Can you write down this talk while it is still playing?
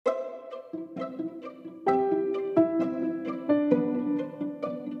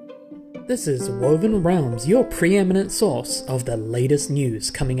This is Woven Realms, your preeminent source of the latest news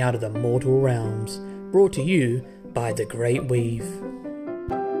coming out of the mortal realms, brought to you by The Great Weave.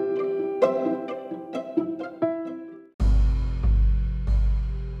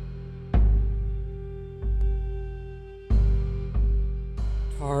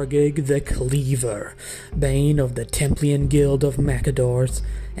 Targig the Cleaver, bane of the Templian Guild of Macadors,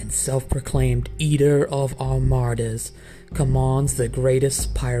 and self-proclaimed Eater of Armadas, commands the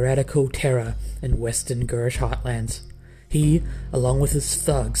greatest piratical terror in Western Gursh Heartlands. He, along with his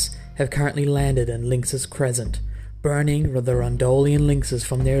thugs, have currently landed in Lynx's Crescent, burning the Rondolian lynxes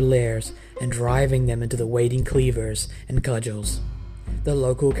from their lairs and driving them into the waiting cleavers and cudgels. The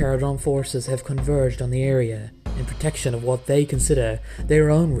local Caradron forces have converged on the area in protection of what they consider their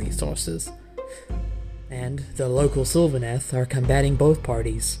own resources. And the local Sylvaneth are combating both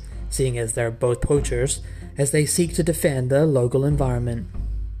parties, seeing as they're both poachers, as they seek to defend the local environment.